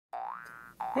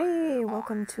Hey,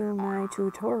 welcome to my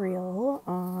tutorial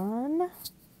on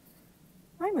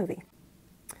iMovie.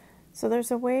 So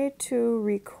there's a way to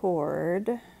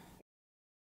record.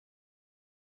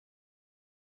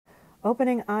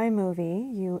 Opening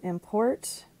iMovie, you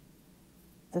import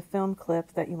the film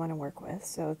clip that you want to work with.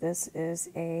 So this is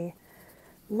a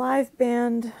live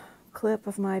band clip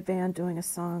of my band doing a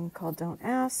song called Don't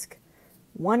Ask.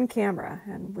 One camera,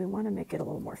 and we want to make it a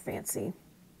little more fancy.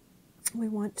 We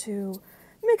want to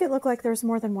make it look like there's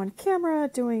more than one camera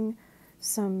doing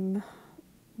some,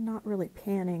 not really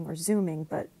panning or zooming,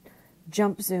 but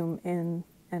jump zoom in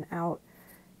and out.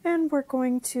 And we're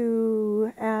going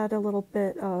to add a little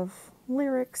bit of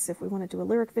lyrics if we want to do a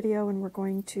lyric video, and we're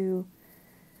going to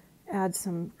add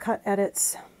some cut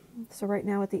edits. So right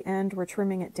now at the end, we're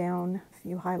trimming it down. If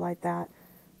you highlight that,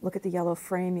 look at the yellow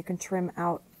frame, you can trim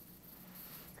out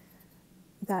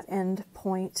that end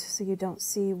point so you don't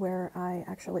see where I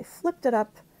actually flipped it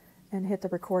up and hit the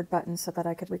record button so that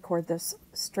I could record this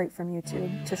straight from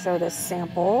YouTube to show this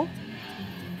sample.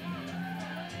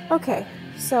 Okay,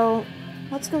 so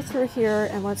let's go through here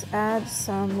and let's add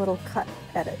some little cut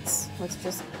edits. Let's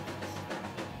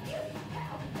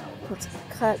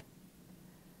cut.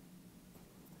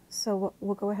 So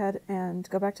we'll go ahead and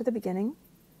go back to the beginning,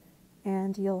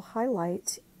 and you'll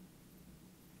highlight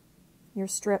your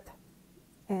strip,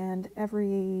 and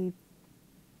every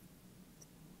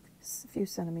few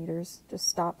centimeters, just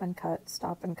stop and cut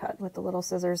with the little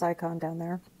scissors icon down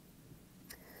there.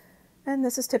 And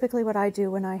this is typically what I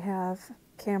do when I have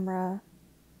camera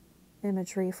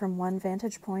imagery from one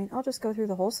vantage point. I'll just go through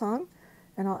the whole song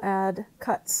and I'll add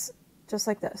cuts just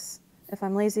like this. If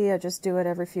I'm lazy, I just do it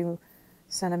every few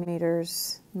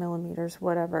centimeters, millimeters,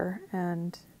 whatever.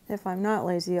 And if I'm not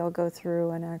lazy, I'll go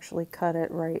through and actually cut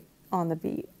it right on the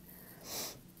beat.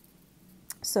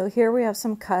 So here we have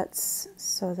some cuts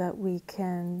so that we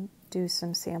can do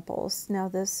some samples. Now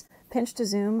this pinch to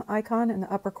zoom icon in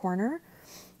the upper corner,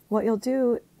 what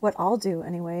I'll do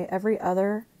anyway, every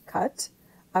other cut,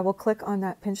 I will click on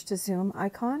that pinch to zoom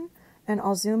icon and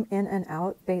I'll zoom in and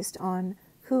out based on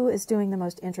who is doing the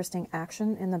most interesting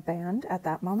action in the band at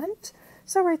that moment.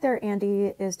 So right there,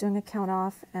 Andy is doing a count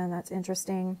off, and that's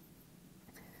interesting.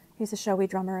 He's a showy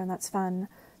drummer and that's fun.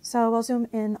 So I'll zoom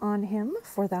in on him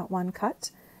for that one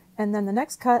cut. And then the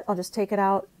next cut, I'll just take it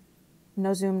out.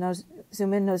 No zoom, no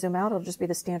zoom in, no zoom out. It'll just be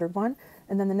the standard one.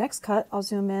 And then the next cut, I'll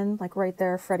zoom in, like right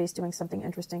there, Freddie's doing something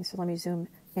interesting. So let me zoom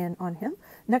in on him.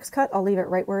 Next cut, I'll leave it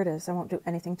right where it is. I won't do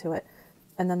anything to it.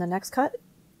 And then the next cut,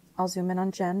 I'll zoom in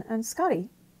on Jen and Scotty.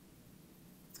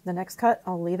 The next cut,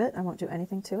 I'll leave it. I won't do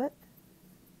anything to it.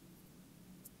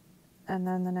 And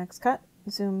then the next cut,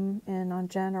 zoom in on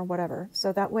Jen or whatever.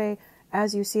 So that way,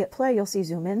 as you see it play, you'll see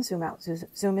zoom in, zoom out,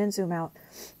 zoom in, zoom out.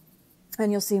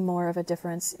 And you'll see more of a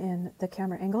difference in the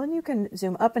camera angle. And you can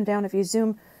zoom up and down. If you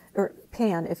zoom or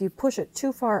pan, if you push it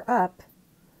too far up,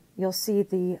 you'll see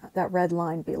that red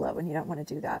line below, and you don't want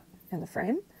to do that in the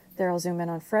frame. There, I'll zoom in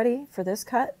on Freddie for this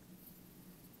cut.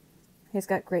 He's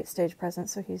got great stage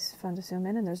presence, so he's fun to zoom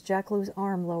in. And there's Jack Lou's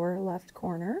arm, lower left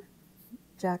corner.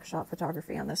 Jack shot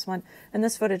photography on this one. And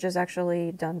this footage is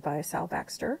actually done by Sal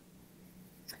Baxter.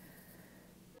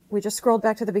 We just scrolled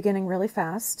back to the beginning really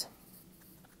fast.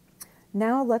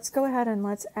 Now let's go ahead and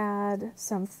let's add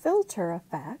some filter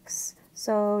effects.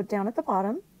 So down at the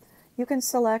bottom, you can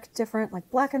select different, like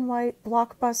black and white,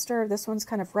 blockbuster. This one's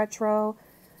kind of retro.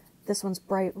 This one's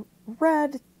bright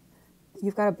red.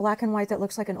 You've got a black and white that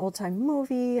looks like an old-time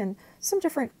movie, and some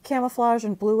different camouflage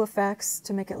and blue effects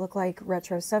to make it look like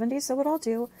retro 70s. So what I'll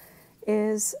do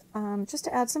is, just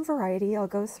to add some variety, I'll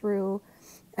go through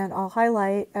and I'll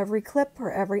highlight every clip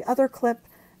or every other clip,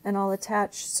 and I'll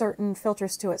attach certain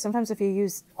filters to it. Sometimes if you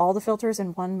use all the filters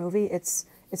in one movie, it's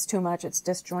too much, it's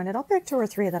disjointed. I'll pick 2 or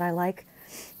 3 that I like,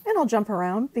 and I'll jump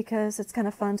around because it's kind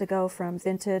of fun to go from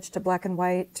vintage to black and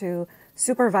white to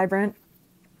super vibrant,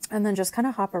 and then just kind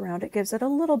of hop around. It gives it a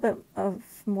little bit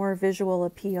of more visual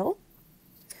appeal.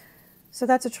 So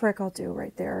that's a trick I'll do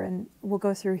right there, and we'll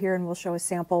go through here and we'll show a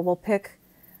sample. We'll pick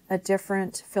a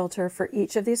different filter for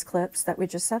each of these clips that we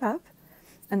just set up,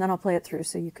 and then I'll play it through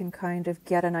so you can kind of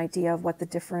get an idea of what the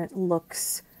different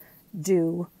looks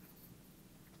do,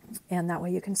 and that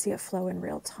way you can see it flow in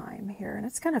real time here, and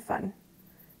it's kind of fun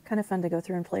to go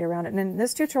through and play around it. And in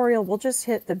this tutorial, we'll just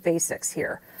hit the basics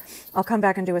here. I'll come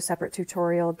back and do a separate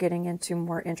tutorial getting into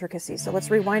more intricacies. So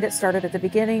let's rewind it. Started at the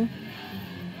beginning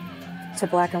to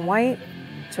black and white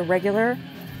to regular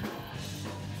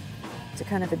to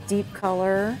kind of a deep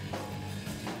color,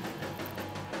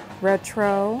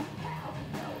 retro,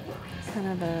 kind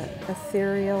of a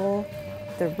ethereal,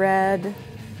 the red,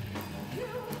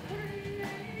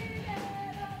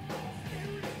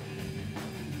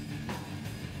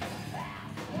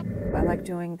 I like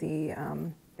doing the,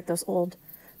 like those old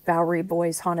Bowery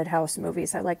Boys haunted house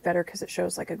movies. I like better because it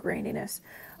shows like a graininess.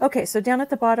 Okay, so down at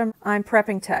the bottom, I'm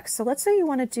prepping text. So let's say you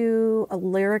want to do a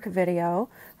lyric video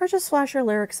or just flash your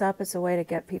lyrics up as a way to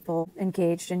get people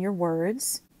engaged in your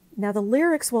words. Now the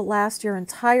lyrics will last your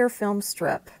entire film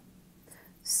strip.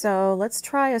 So let's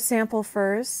try a sample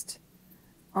first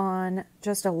on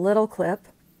just a little clip.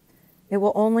 It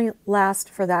will only last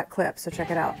for that clip, so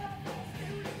check it out.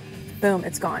 Boom,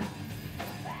 it's gone.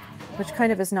 Which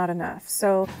kind of is not enough.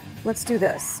 So let's do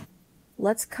this.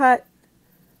 Let's cut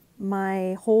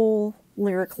my whole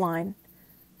lyric line.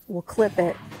 We'll clip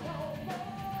it.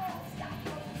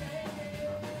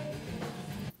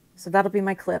 So that'll be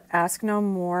my clip. Ask no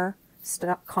more,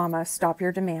 stop, comma, stop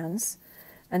your demands.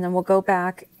 And then we'll go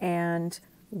back and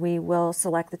we will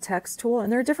select the text tool.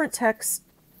 And there are different text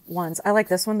ones. I like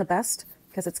this one the best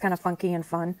because it's kind of funky and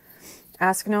fun.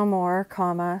 Ask no more,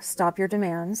 comma, stop your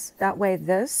demands. That way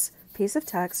this piece of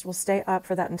text will stay up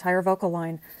for that entire vocal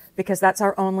line because that's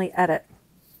our only edit.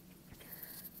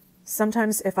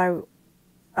 Sometimes if I've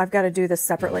got to do this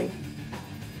separately.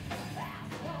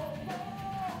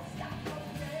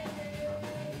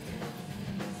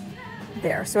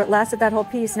 There, so it lasted that whole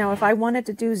piece. Now if I wanted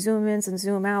to do zoom ins and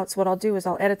zoom outs, what I'll do is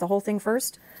I'll edit the whole thing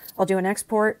first. I'll do an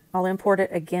export, I'll import it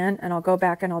again, and I'll go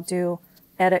back and I'll do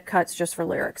edit cuts just for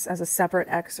lyrics as a separate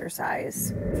exercise.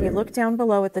 If you look down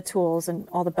below at the tools and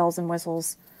all the bells and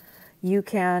whistles, you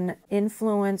can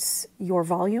influence your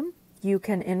volume, you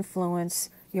can influence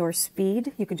your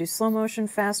speed, you can do slow motion,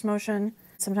 fast motion.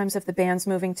 Sometimes if the band's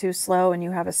moving too slow and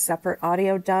you have a separate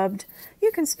audio dubbed,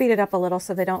 you can speed it up a little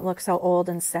so they don't look so old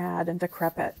and sad and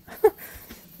decrepit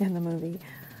in the movie.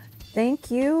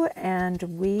 Thank you, and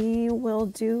we will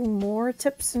do more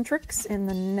tips and tricks in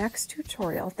the next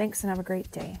tutorial. Thanks and have a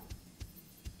great day.